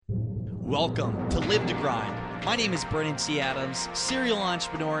Welcome to Live to Grind. My name is Brennan T. Adams, serial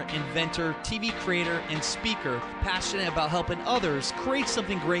entrepreneur, inventor, TV creator, and speaker, passionate about helping others create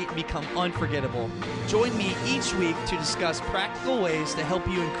something great and become unforgettable. Join me each week to discuss practical ways to help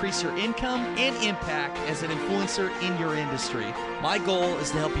you increase your income and impact as an influencer in your industry. My goal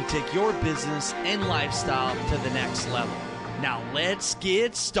is to help you take your business and lifestyle to the next level. Now let's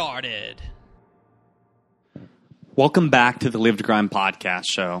get started. Welcome back to the Live to Grind podcast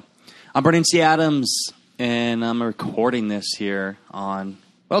show. I'm Brennan T. Adams, and I'm recording this here on,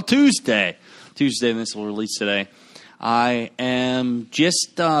 Tuesday. And this will release today. I am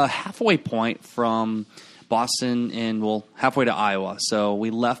just halfway point from Boston and, halfway to Iowa. So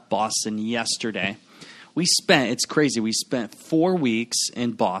we left Boston yesterday. It's crazy, we spent 4 weeks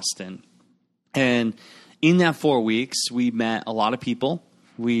in Boston. And in that 4 weeks, we met a lot of people.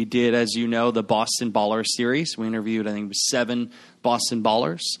 We did, as you know, the Boston Baller series. We interviewed, I think it was 7 Boston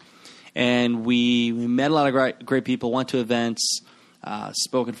Ballers. And we met a lot of great people, went to events,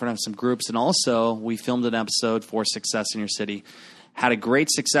 spoke in front of some groups, and also we filmed an episode for Success in Your City. Had a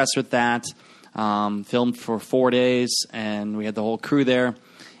great success with that, filmed for 4 days, and we had the whole crew there.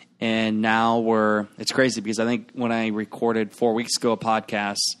 And now it's crazy because I think when I recorded 4 weeks ago a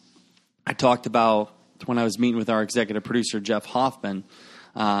podcast, I talked about when I was meeting with our executive producer, Jeff Hoffman,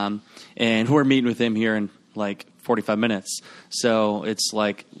 and we're meeting with him here in like 45 minutes. So it's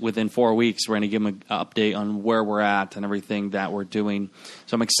like within 4 weeks, we're going to give him an update on where we're at and everything that we're doing.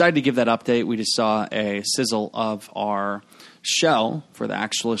 So I'm excited to give that update. We just saw a sizzle of our show for the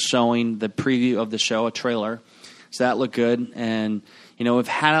actual showing, the preview of the show, a trailer. So that looked good. And, we've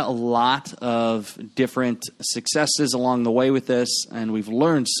had a lot of different successes along the way with this, and we've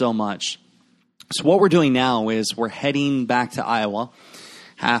learned so much. So what we're doing now is we're heading back to Iowa.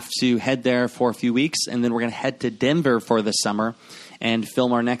 Have to head there for a few weeks, and then we're going to head to Denver for the summer and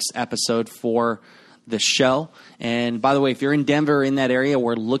film our next episode for the show. And by the way, if you're in Denver, in that area,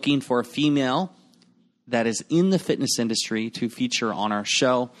 we're looking for a female that is in the fitness industry to feature on our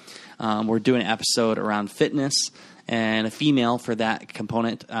show. We're doing an episode around fitness and a female for that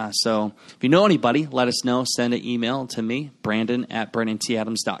component. So if you know anybody, let us know. Send an email to me,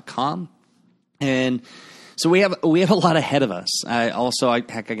 brandon@brandantadams.com. And so we have a lot ahead of us. I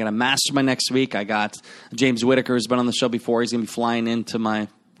got a mastermind next week. I got James Whitaker, who's been on the show before. He's going to be flying to my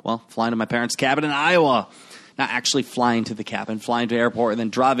parents' cabin in Iowa. Not actually flying to the cabin, flying to the airport and then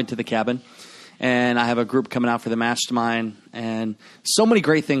driving to the cabin. And I have a group coming out for the mastermind. And so many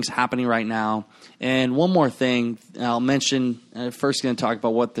great things happening right now. And one more thing I'll mention. First going to talk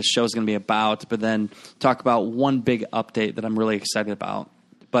about what the show is going to be about, but then talk about one big update that I'm really excited about.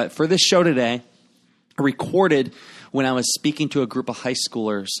 But for this show today, I recorded when I was speaking to a group of high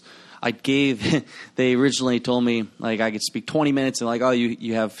schoolers. They originally told me like I could speak 20 minutes and like, oh,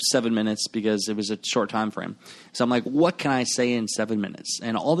 you have 7 minutes because it was a short time frame. So I'm like, what can I say in 7 minutes?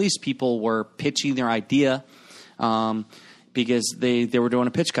 And all these people were pitching their idea because they were doing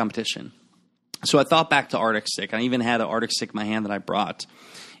a pitch competition. So I thought back to Arctic Stick. I even had an Arctic Stick in my hand that I brought.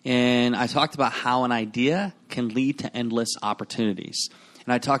 And I talked about how an idea can lead to endless opportunities.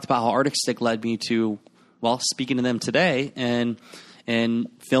 And I talked about how Arctic Stick led me to, speaking to them today and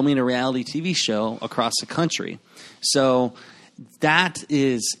filming a reality TV show across the country. So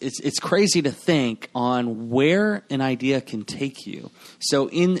it's crazy to think on where an idea can take you. So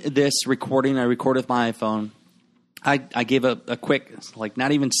in this recording, I recorded with my iPhone. I gave a quick,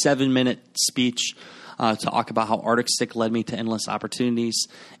 not even 7-minute speech to talk about how Arctic Stick led me to endless opportunities.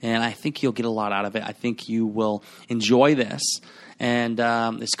 And I think you'll get a lot out of it. I think you will enjoy this. And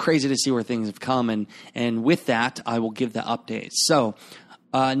it's crazy to see where things have come. And with that, I will give the update. So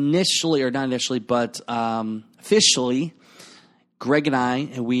officially, Greg and I,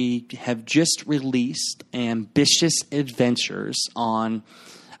 we have just released Ambitious Adventures on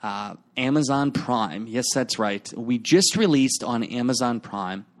Amazon Prime. Yes, that's right. We just released on Amazon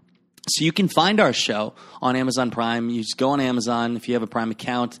Prime. So you can find our show on Amazon Prime. You just go on Amazon if you have a Prime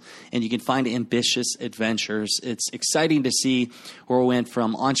account, and you can find Ambitious Adventures. It's exciting to see where we went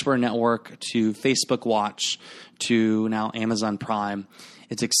from Entrepreneur Network to Facebook Watch to now Amazon Prime.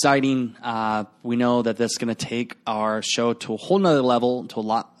 It's exciting. We know that that's going to take our show to a whole nother level, to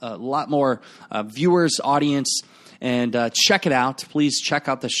a lot more viewers, audience, and check it out. Please check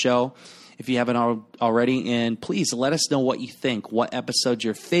out the show if you haven't already, and please let us know what you think, what episode's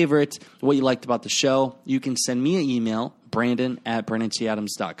your favorite, what you liked about the show. You can send me an email,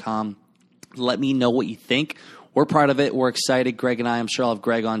 brandon@brandantadams.com. Let me know what you think. We're part of it. We're excited. Greg and I'm sure I'll have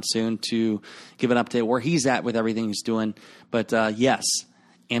Greg on soon to give an update where he's at with everything he's doing. But yes,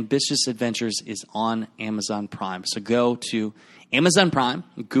 Ambitious Adventures is on Amazon Prime. So go to Amazon Prime,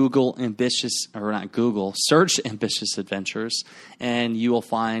 search Ambitious Adventures, and you will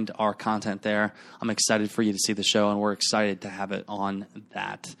find our content there. I'm excited for you to see the show, and we're excited to have it on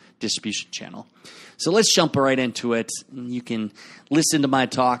that distribution channel. So let's jump right into it. You can listen to my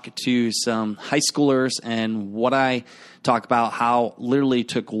talk to some high schoolers and what I talk about, how literally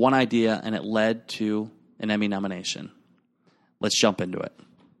took one idea and it led to an Emmy nomination. Let's jump into it.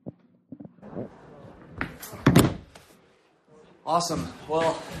 Awesome.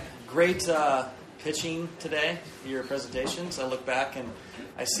 Well, great pitching today, your presentations. I look back and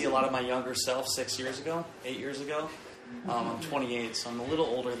I see a lot of my younger self 8 years ago. I'm 28, so I'm a little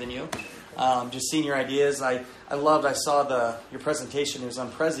older than you. Just seeing your ideas. I saw your presentation. It was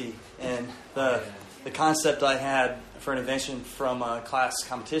on Prezi, and the concept I had for an invention from a class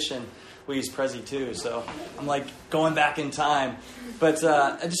competition, we used Prezi too. So I'm like going back in time. But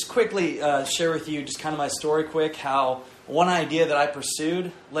I just quickly share with you just kind of my story quick, how one idea that I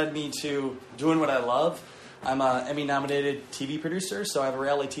pursued led me to doing what I love. I'm an Emmy-nominated TV producer, so I have a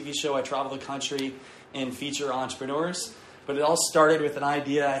reality TV show. I travel the country and feature entrepreneurs. But it all started with an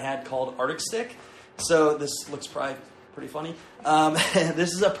idea I had called Arctic Stick. So this looks probably pretty funny.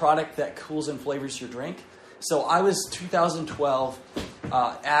 This is a product that cools and flavors your drink. So I was 2012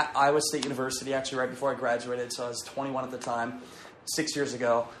 at Iowa State University, actually right before I graduated, so I was 21 at the time, 6 years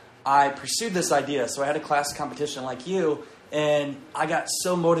ago. I pursued this idea. So I had a class competition like you, and I got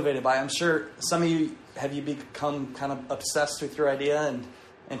so motivated by it. I'm sure some of you, have you become kind of obsessed with your idea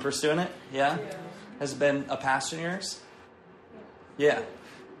and pursuing it? Yeah? Has it been a passion of yours? Yeah.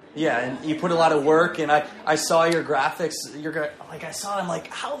 Yeah, and you put a lot of work, and I saw your graphics. I saw it, I'm like,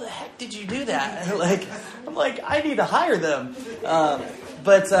 how the heck did you do that? I'm like, I need to hire them.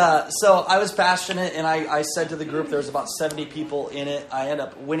 So I was passionate, and I said to the group, there was about 70 people in it. I ended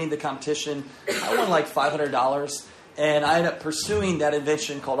up winning the competition. I won like $500, and I ended up pursuing that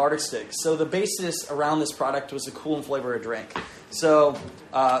invention called Arctic Stick. So the basis around this product was to cool and flavor a drink. So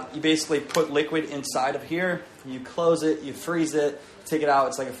you basically put liquid inside of here, you close it, you freeze it, take it out,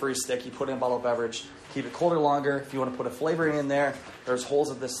 it's like a freeze stick, you put it in a bottle of beverage, keep it colder longer. If you want to put a flavoring in there, there's holes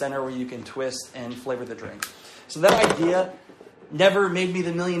at the center where you can twist and flavor the drink. So that idea never made me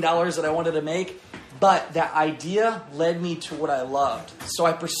the $1 million that I wanted to make, but that idea led me to what I loved. So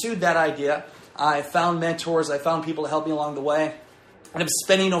I pursued that idea. I found mentors, I found people to help me along the way. And I'm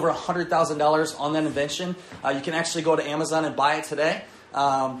spending over $100,000 on that invention. You can actually go to Amazon and buy it today.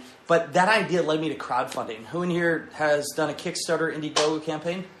 But that idea led me to crowdfunding. Who in here has done a Kickstarter Indiegogo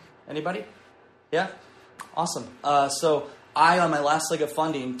campaign? Anybody? Yeah? Awesome. So I, on my last leg of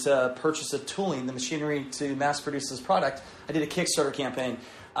funding to purchase the tooling, the machinery to mass produce this product, I did a Kickstarter campaign.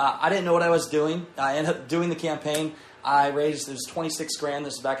 I didn't know what I was doing. I ended up doing the campaign. I raised, it was $26,000.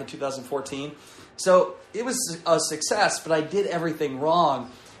 This was back in 2014. So it was a success, but I did everything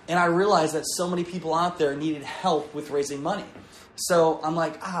wrong. And I realized that so many people out there needed help with raising money. So I'm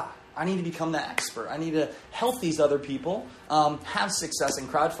like, I need to become the expert. I need to help these other people have success in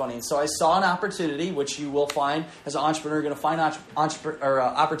crowdfunding. So I saw an opportunity, which you will find as an entrepreneur. You're going to find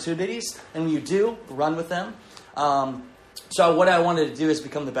opportunities, and when you do, run with them. So what I wanted to do is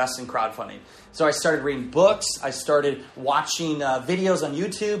become the best in crowdfunding. So I started reading books. I started watching videos on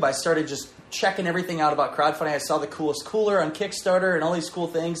YouTube. I started just checking everything out about crowdfunding. I saw the coolest cooler on Kickstarter and all these cool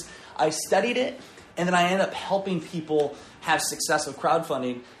things. I studied it, and then I ended up helping people have success with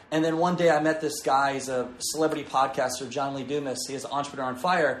crowdfunding. And then one day I met this guy. He's a celebrity podcaster, John Lee Dumas. He is Entrepreneur on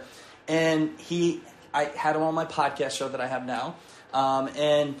Fire. And I had him on my podcast show that I have now.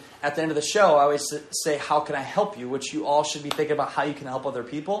 And at the end of the show, I always say, how can I help you? Which you all should be thinking about how you can help other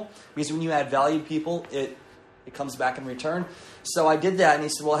people. Because when you add value to people, it comes back in return. So I did that. And he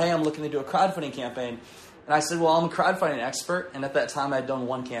said, well, hey, I'm looking to do a crowdfunding campaign. And I said, well, I'm a crowdfunding expert. And at that time, I had done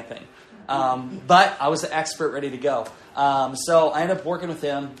one campaign. But I was an expert ready to go. So I ended up working with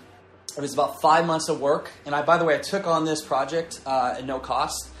him. It was about 5 months of work. And by the way, I took on this project at no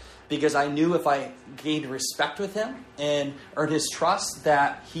cost because I knew if I gained respect with him and earned his trust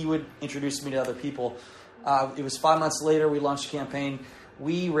that he would introduce me to other people. It was 5 months later, we launched a campaign.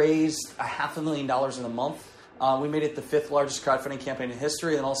 We raised $500,000 in a month. We made it the 5th largest crowdfunding campaign in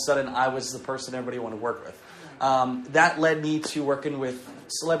history. And all of a sudden, I was the person everybody wanted to work with. That led me to working with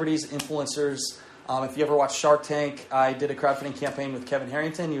celebrities, influencers. If you ever watched Shark Tank, I did a crowdfunding campaign with Kevin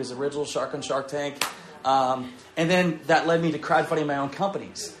Harrington. He was the original shark on Shark Tank. And then that led me to crowdfunding my own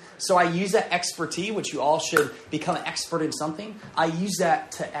companies. So I use that expertise, which you all should become an expert in something. I use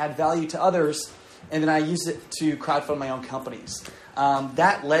that to add value to others. and then I used it to crowdfund my own companies.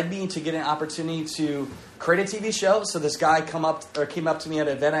 That led me to get an opportunity to create a TV show. So this guy came up to me at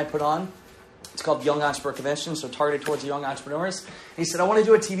an event I put on. It's called Young Entrepreneur Convention, so targeted towards young entrepreneurs. And he said, I want to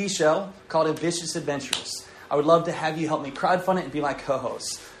do a TV show called Ambitious Adventures. I would love to have you help me crowdfund it and be my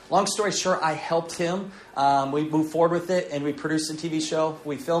co-host. Long story short, I helped him. We moved forward with it, and we produced a TV show.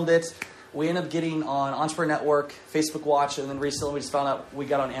 We filmed it. We ended up getting on Entrepreneur Network, Facebook Watch, and then recently we just found out we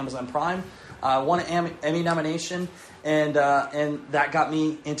got on Amazon Prime. Won an Emmy nomination, and that got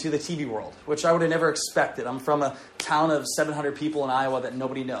me into the TV world, which I would have never expected. I'm from a town of 700 people in Iowa that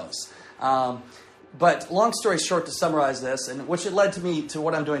nobody knows. But long story short, to summarize this, and which it led to me to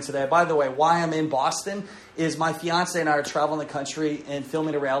what I'm doing today. By the way, why I'm in Boston is my fiance and I are traveling the country and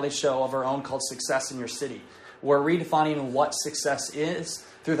filming a reality show of our own called Success in Your City. We're redefining what success is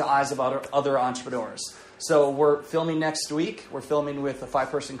through the eyes of other entrepreneurs. So we're filming next week. We're filming with a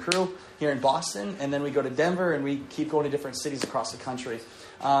 5-person crew here in Boston, and then we go to Denver, and we keep going to different cities across the country.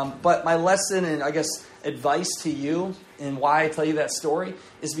 But my lesson and I guess advice to you and why I tell you that story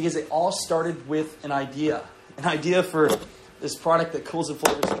is because it all started with an idea for this product that cools and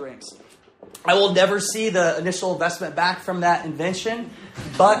flavors drinks. I will never see the initial investment back from that invention,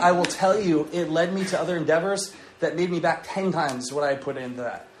 but I will tell you it led me to other endeavors that made me back 10 times what I put into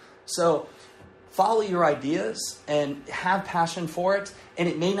that. So follow your ideas and have passion for it, and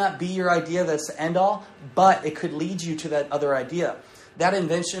it may not be your idea that's the end all, but it could lead you to that other idea. That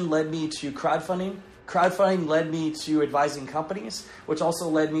invention led me to crowdfunding. Crowdfunding led me to advising companies, which also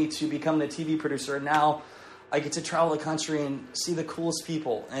led me to becoming a TV producer. And now I get to travel the country and see the coolest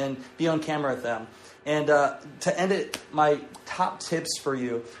people and be on camera with them. And to end it, my top tips for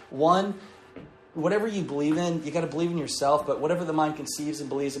you. 1, whatever you believe in, you got to believe in yourself, but whatever the mind conceives and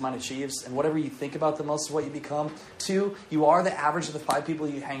believes, the mind achieves, and whatever you think about the most is what you become. 2, you are the average of the 5 people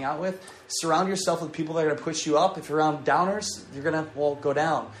you hang out with. Surround yourself with people that are going to push you up. If you're around downers, you're going to, go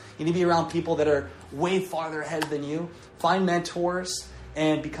down. You need to be around people that are way farther ahead than you. Find mentors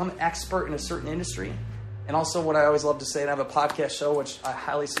and become an expert in a certain industry. And also what I always love to say, and I have a podcast show, which I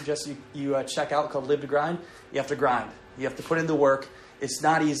highly suggest you check out, called Live to Grind. You have to grind. You have to put in the work. It's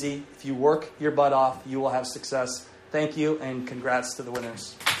not easy. If you work your butt off, you will have success. Thank you, and congrats to the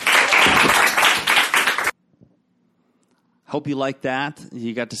winners. Hope you like that.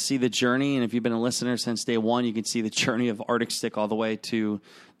 You got to see the journey, and if you've been a listener since day one, you can see the journey of Arctic Stick all the way to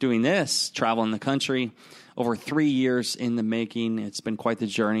doing this, traveling the country. Over 3 years in the making. It's been quite the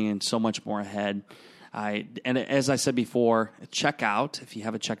journey and so much more ahead. And as I said before, check out, if you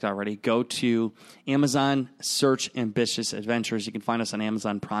haven't checked out already, go to Amazon, search Ambitious Adventures. You can find us on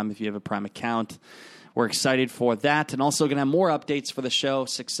Amazon Prime if you have a Prime account. We're excited for that. And also going to have more updates for the show,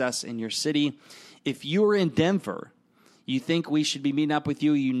 Success in Your City. If you're in Denver, you think we should be meeting up with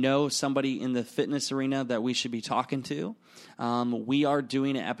you, you know somebody in the fitness arena that we should be talking to, we are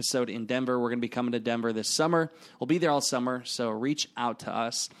doing an episode in Denver. We're going to be coming to Denver this summer. We'll be there all summer, so reach out to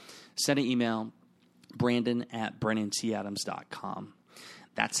us. Send an email, brandon@brandonadams.com.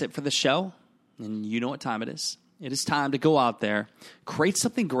 That's it for the show, and you know what time it is. It is time to go out there, create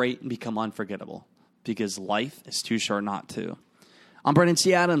something great, and become unforgettable, because life is too short not to. I'm Brandon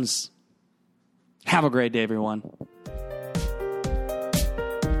C. Adams. Have a great day, everyone.